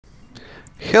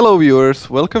Hello viewers,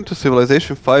 welcome to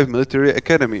Civilization 5 Military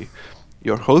Academy.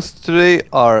 Your hosts today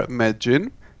are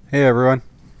MadDjinn Hey everyone.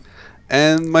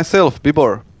 and myself,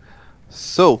 Bibor.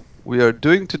 So, we are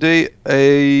doing today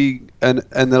an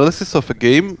analysis of a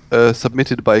game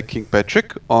submitted by King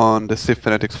Patrick on the Civ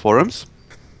Fanatics forums.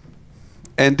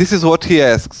 And this is what he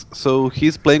asks. So,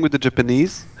 he's playing with the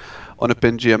Japanese on a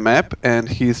Pangea map and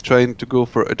he's trying to go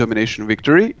for a domination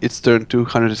victory. It's turn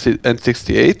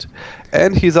 268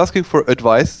 and he's asking for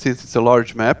advice, since it's a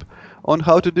large map, on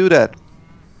how to do that.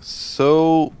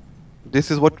 So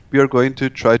this is what we are going to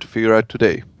try to figure out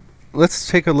today. Let's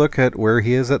take a look at where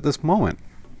he is at this moment.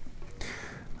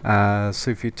 So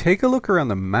if you take a look around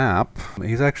the map,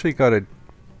 he's actually got a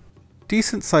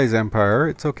decent sized empire.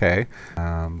 It's okay.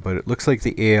 But it looks like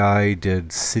the AI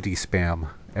did city spam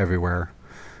everywhere.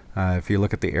 If you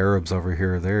look at the Arabs over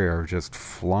here, they are just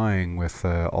flying with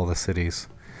all the cities.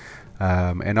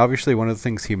 And obviously one of the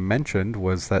things he mentioned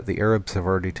was that the Arabs have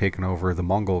already taken over the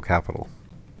Mongol capital.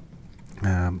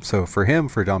 So for him,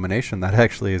 for domination, that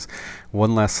actually is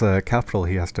one less capital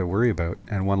he has to worry about,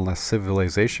 and one less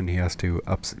civilization he has to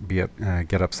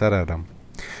get upset at him.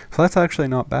 So that's actually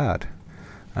not bad.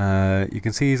 You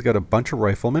can see he's got a bunch of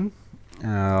riflemen,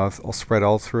 all spread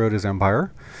all throughout his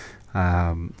empire.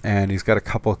 And he's got a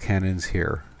couple cannons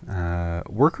here.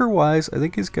 Worker-wise, I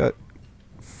think he's got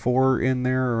 4 in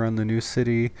there around the new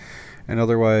city, and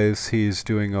otherwise he's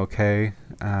doing okay.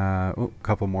 A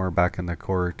couple more back in the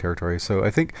core territory. So I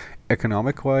think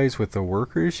economic-wise with the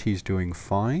workers, he's doing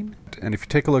fine. And if you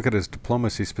take a look at his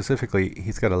diplomacy specifically,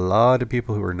 he's got a lot of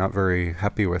people who are not very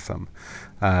happy with him.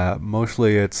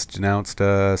 Mostly it's denounced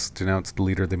us, denounced the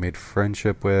leader they made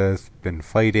friendship with, been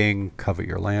fighting, covet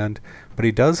your land. But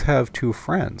he does have 2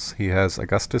 friends. He has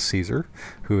Augustus Caesar,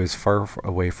 who is far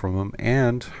away from him,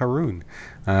 and Harun,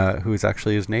 who is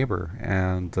actually his neighbor,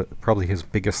 and probably his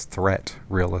biggest threat,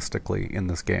 realistically, in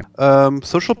this game.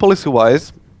 Social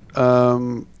policy-wise,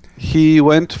 he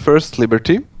went first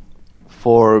liberty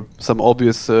for some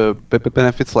obvious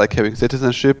benefits like having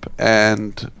citizenship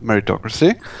and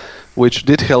meritocracy, which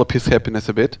did help his happiness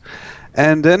a bit.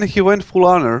 And then he went full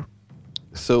honor.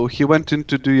 So he went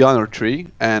into the honor tree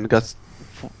and got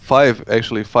 5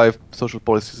 social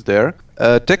policies there.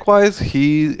 Tech-wise,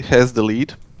 he has the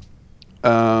lead.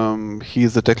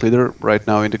 He's the tech leader right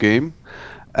now in the game.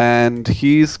 And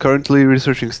he's currently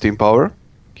researching steam power.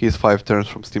 He's 5 turns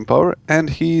from steam power. And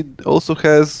he also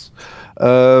has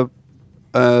a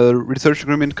research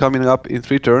agreement coming up in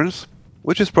 3 turns,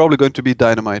 which is probably going to be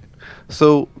dynamite.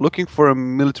 So looking for a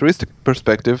militaristic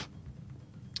perspective,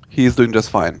 he's doing just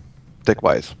fine,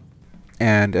 tech-wise.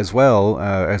 And as well,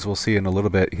 as we'll see in a little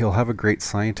bit, he'll have a great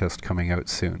scientist coming out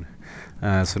soon.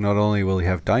 So not only will he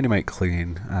have dynamite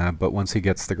clean, but once he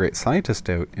gets the great scientist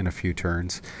out in a few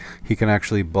turns, he can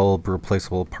actually bulb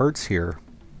replaceable parts here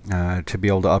to be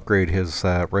able to upgrade his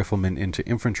riflemen into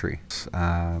infantry.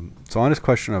 So on his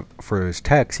question for his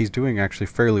techs, he's doing actually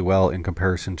fairly well in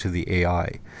comparison to the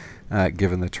AI,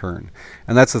 given the turn.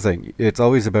 And that's the thing, it's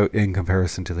always about in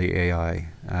comparison to the AI,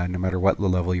 no matter what the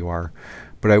level you are.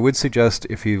 But I would suggest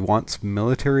if he wants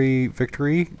military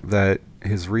victory, that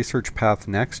his research path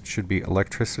next should be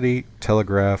electricity,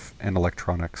 telegraph, and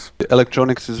electronics.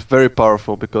 Electronics is very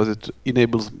powerful because it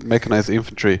enables mechanized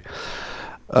infantry.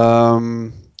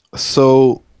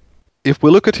 So if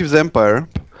we look at his empire,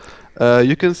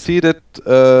 you can see that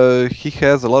he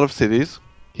has a lot of cities.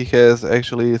 He has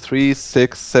actually 3,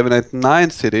 6, 7, 8, 9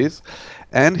 cities,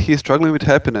 and he's struggling with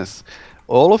happiness.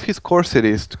 All of his core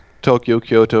cities, Tokyo,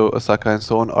 Kyoto, Osaka, and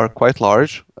so on, are quite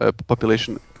large,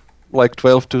 population like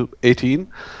 12 to 18,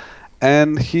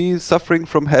 and he's suffering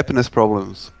from happiness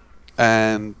problems.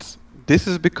 And this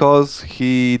is because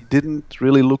he didn't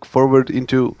really look forward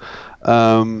into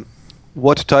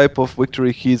what type of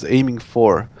victory he's aiming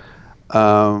for.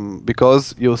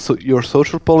 Because your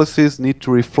social policies need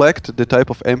to reflect the type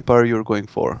of empire you're going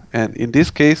for. And in this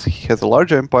case, he has a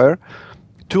large empire,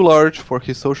 too large for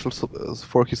his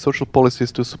social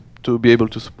policies to be able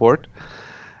to support,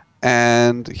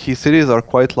 and his cities are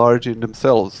quite large in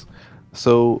themselves.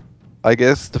 So I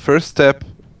guess the first step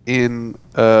in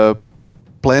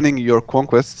planning your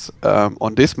conquests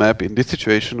on this map, in this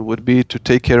situation, would be to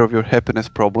take care of your happiness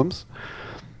problems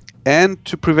and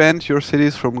to prevent your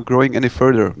cities from growing any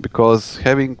further, because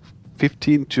having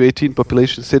 15 to 18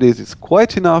 population cities is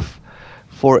quite enough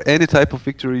for any type of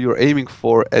victory you're aiming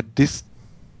for at this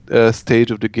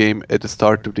stage of the game, at the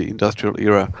start of the industrial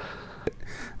era.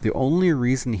 The only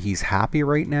reason he's happy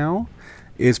right now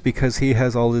is because he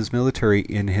has all his military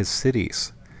in his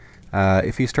cities.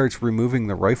 If he starts removing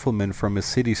the riflemen from his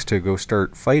cities to go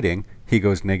start fighting, he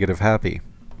goes negative happy.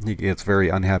 he gets very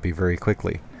unhappy very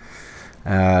quickly.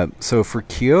 So for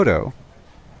Kyoto,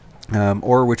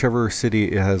 or whichever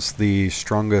city has the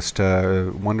strongest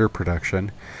wonder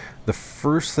production, the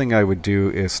first thing I would do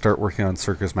is start working on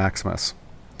Circus Maximus.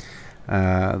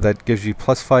 That gives you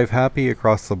 +5 happy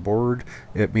across the board.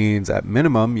 It means at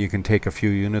minimum you can take a few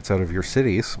units out of your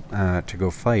cities to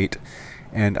go fight,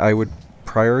 and I would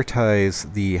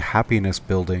prioritize the happiness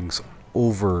buildings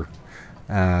over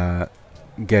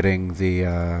getting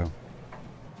the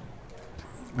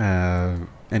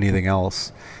anything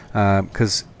else.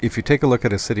 Because if you take a look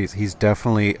at his cities, he's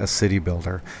definitely a city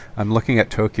builder. I'm looking at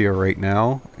Tokyo right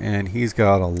now, and he's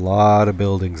got a lot of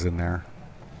buildings in there.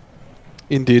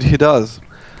 Indeed, he does.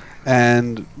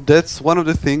 And that's one of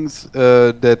the things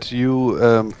that you,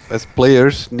 as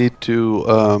players, need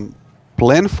to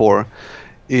plan for,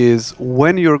 is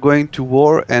when you're going to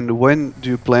war and when do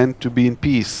you plan to be in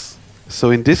peace. So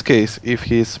in this case, if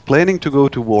he's planning to go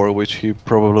to war, which he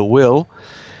probably will,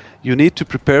 you need to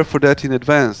prepare for that in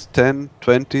advance, 10,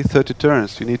 20, 30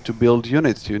 turns. You need to build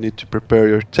units, you need to prepare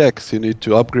your techs, you need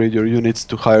to upgrade your units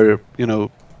to higher,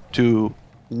 to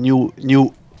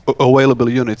new available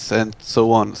units and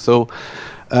so on. So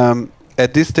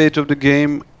at this stage of the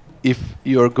game, if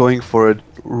you're going for a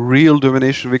real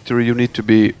domination victory, you need to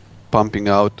be pumping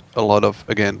out a lot of,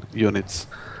 again, units.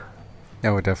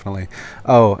 Oh, definitely.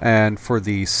 Oh, and for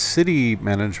the city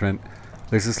management,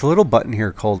 there's this little button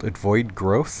here called Avoid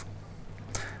Growth.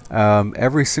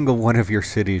 Every single one of your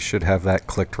cities should have that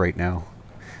clicked right now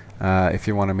if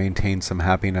you want to maintain some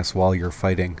happiness while you're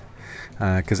fighting.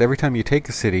 Because every time you take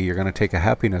a city, you're going to take a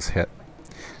happiness hit.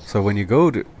 So when you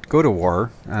go to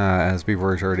war, as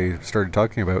Bibor has already started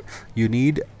talking about, you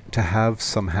need to have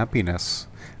some happiness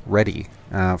ready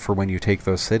for when you take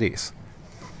those cities.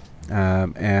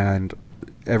 And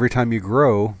every time you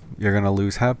grow, you're going to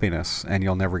lose happiness, and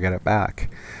you'll never get it back.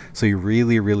 So you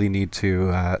really, really need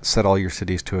to set all your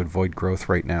cities to avoid growth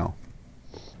right now.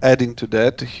 Adding to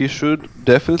that, he should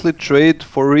definitely trade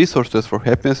for resources, for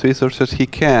happiness resources he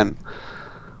can.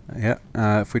 Yeah,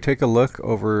 if we take a look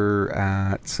over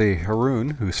at, say,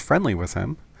 Haroon, who's friendly with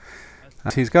him,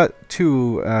 he's got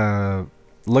 2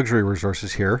 luxury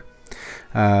resources here,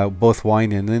 both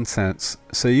wine and incense.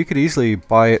 So you could easily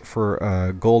buy it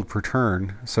for gold per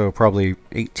turn, so probably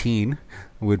 18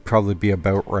 would probably be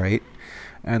about right.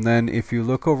 And then if you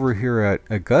look over here at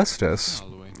Augustus,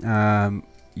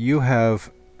 you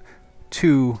have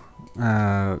 2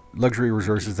 luxury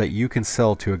resources that you can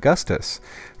sell to Augustus.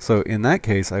 So in that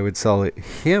case, I would sell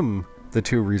him the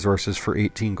 2 resources for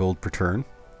 18 gold per turn.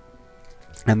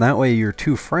 And that way your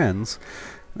 2 friends,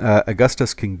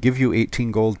 Augustus can give you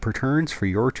 18 gold per turns for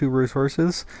your 2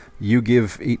 resources. You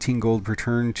give 18 gold per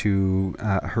turn to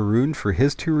Haroon for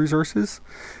his 2 resources.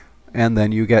 And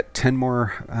then you get 10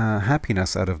 more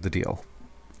happiness out of the deal.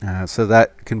 So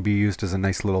that can be used as a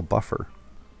nice little buffer.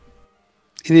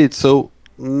 Indeed. So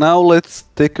now let's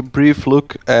take a brief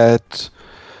look at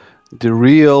the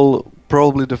real,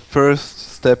 probably the first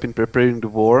step in preparing the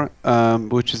war,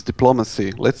 which is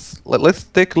diplomacy. Let's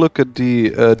take a look at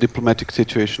the diplomatic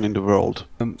situation in the world.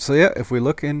 So yeah, if we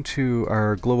look into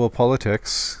our global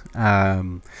politics,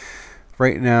 right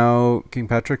now King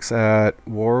Patrick's at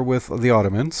war with the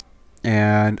Ottomans,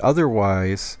 and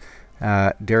otherwise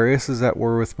Darius is at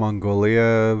war with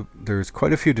Mongolia. There's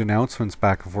quite a few denouncements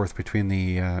back and forth between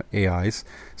the AIs,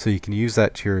 so you can use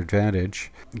that to your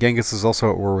advantage. Genghis is also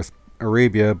at war with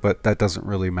Arabia, but that doesn't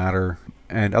really matter.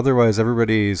 And otherwise,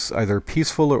 everybody's either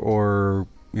peaceful or,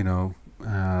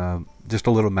 just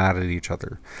a little mad at each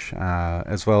other.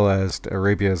 As well as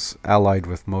Arabia's allied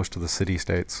with most of the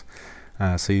city-states.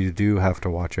 So you do have to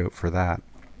watch out for that.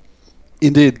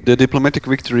 Indeed, the diplomatic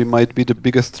victory might be the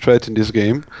biggest threat in this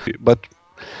game, but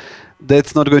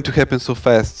that's not going to happen so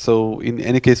fast. So in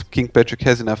any case, King Patrick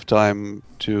has enough time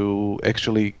to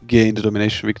actually gain the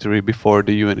domination victory before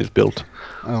the UN is built.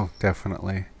 Oh,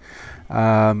 definitely.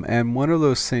 And one of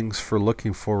those things for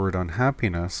looking forward on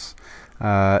happiness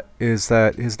is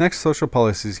that his next social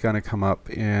policy is going to come up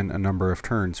in a number of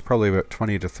turns, probably about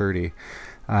 20 to 30.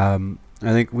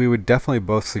 I think we would definitely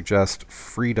both suggest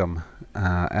freedom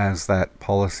as that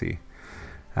policy.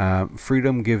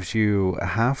 Freedom gives you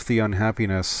half the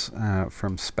unhappiness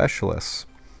from specialists.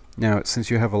 Now,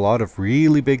 since you have a lot of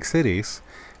really big cities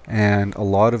and a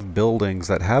lot of buildings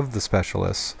that have the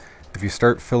specialists, if you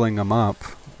start filling them up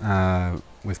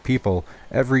with people,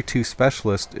 every 2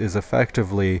 specialists is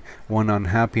effectively 1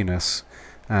 unhappiness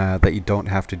that you don't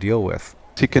have to deal with.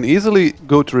 He can easily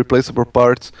go to replaceable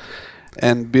parts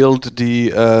and build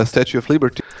the Statue of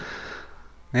Liberty.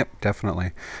 Yep,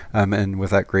 definitely. And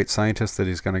with that great scientist that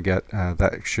he's going to get,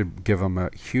 that should give him a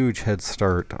huge head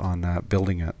start on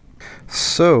building it.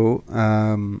 So,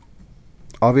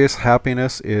 obvious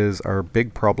happiness is our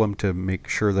big problem to make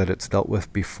sure that it's dealt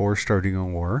with before starting a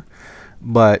war.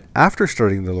 But after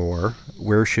starting the war,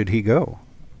 where should he go?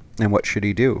 And what should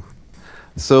he do?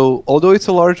 So, although it's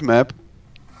a large map,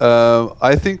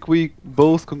 I think we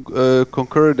both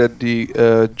concur that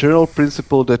the general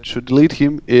principle that should lead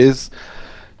him is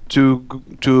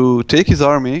to take his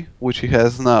army, which he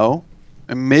has now,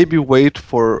 and maybe wait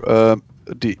for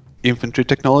the infantry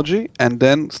technology, and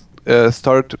then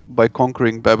start by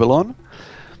conquering Babylon,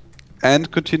 and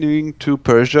continuing to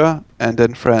Persia and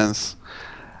then France.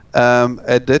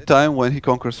 At that time, when he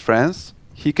conquers France,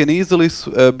 he can easily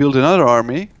build another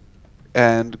army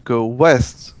and go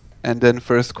west, and then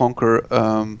first conquer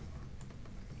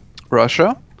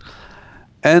Russia,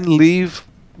 and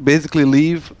basically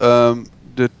leave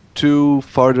the two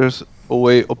farthest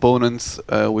away opponents,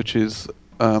 which is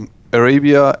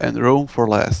Arabia and Rome, for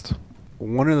last.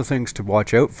 One of the things to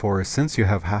watch out for is, since you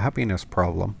have a happiness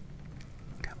problem,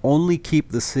 only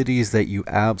keep the cities that you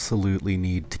absolutely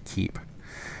need to keep.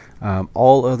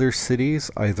 All other cities,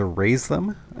 either raise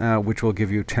them, which will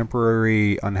give you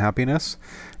temporary unhappiness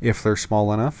if they're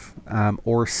small enough,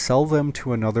 or sell them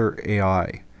to another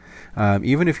AI,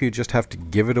 even if you just have to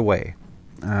give it away.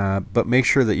 But make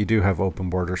sure that you do have open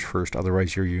borders first,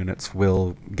 otherwise your units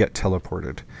will get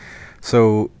teleported.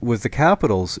 So with the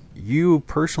capitals, you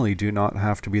personally do not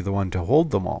have to be the one to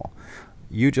hold them all.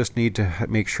 You just need to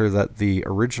make sure that the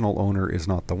original owner is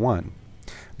not the one.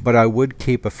 But I would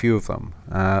keep a few of them,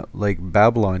 like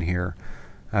Babylon here.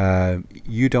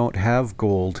 You don't have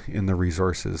gold in the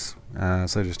resources,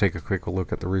 so just take a quick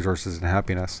look at the resources and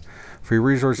happiness. For your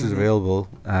resources available,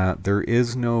 there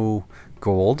is no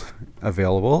gold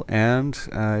available, and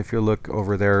if you look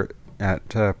over there at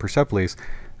Persepolis,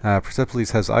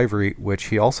 Persepolis has ivory, which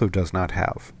he also does not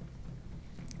have.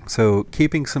 So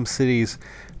keeping some cities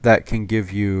that can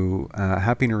give you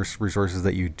happiness resources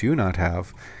that you do not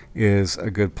have is a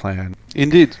good plan.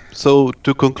 Indeed. So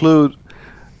to conclude,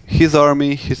 his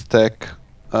army, his tech,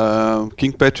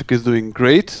 King Patrick is doing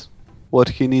great. What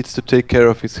he needs to take care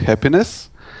of is happiness,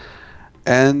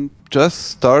 and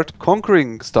just start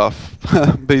conquering stuff,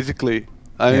 basically.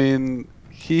 I mean,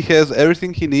 he has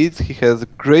everything he needs. He has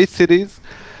great cities.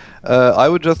 I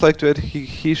would just like to add,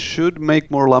 he should make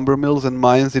more lumber mills and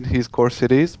mines in his core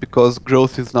cities, because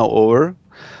growth is now over.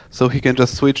 So he can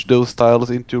just switch those tiles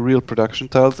into real production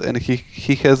tiles, and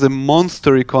he has a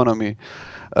monster economy.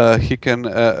 He can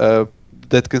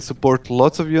that can support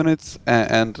lots of units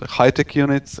and high-tech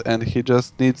units, and he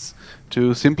just needs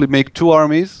to simply make two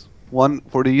armies, one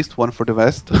for the east, one for the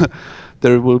west.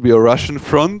 There will be a Russian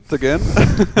front again.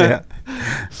 Yeah.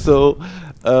 So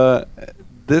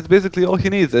that's basically all he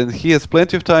needs, and he has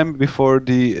plenty of time before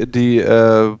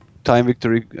the time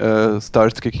victory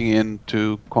starts kicking in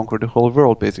to conquer the whole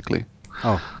world, basically.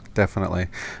 Oh, definitely.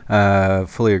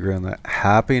 Fully agree on that.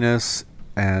 Happiness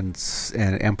and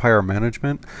empire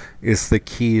management is the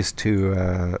keys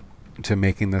to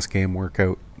making this game work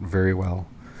out very well.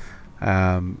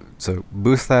 So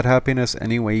boost that happiness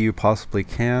any way you possibly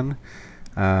can.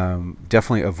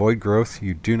 Definitely avoid growth.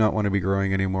 You do not want to be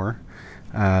growing anymore.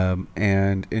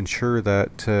 And ensure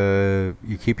that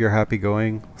you keep your happy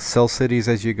going, sell cities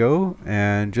as you go,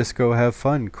 and just go have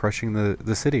fun crushing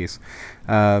the cities.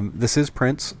 This is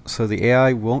Prince, so the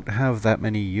AI won't have that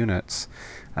many units,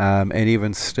 and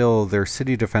even still their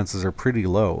city defenses are pretty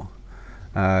low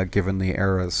given the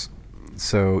eras.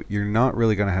 So you're not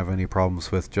really going to have any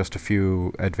problems with just a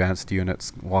few advanced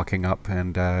units walking up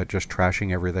and just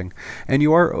trashing everything. And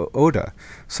you are Oda,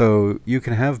 so you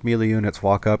can have melee units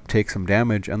walk up, take some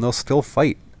damage, and they'll still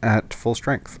fight at full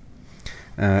strength.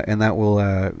 And that will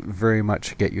very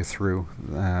much get you through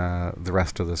the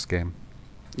rest of this game.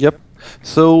 Yep.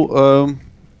 So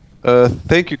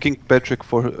thank you, King Patrick,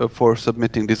 for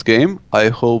submitting this game. I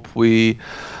hope we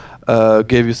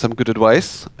gave you some good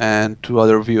advice, and to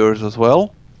other viewers as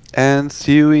well. And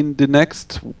see you in the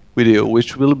next video,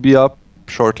 which will be up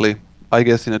shortly, I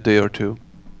guess in a day or two.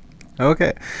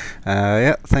 Okay.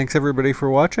 Yeah, thanks everybody for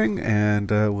watching, and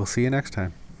we'll see you next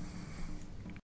time.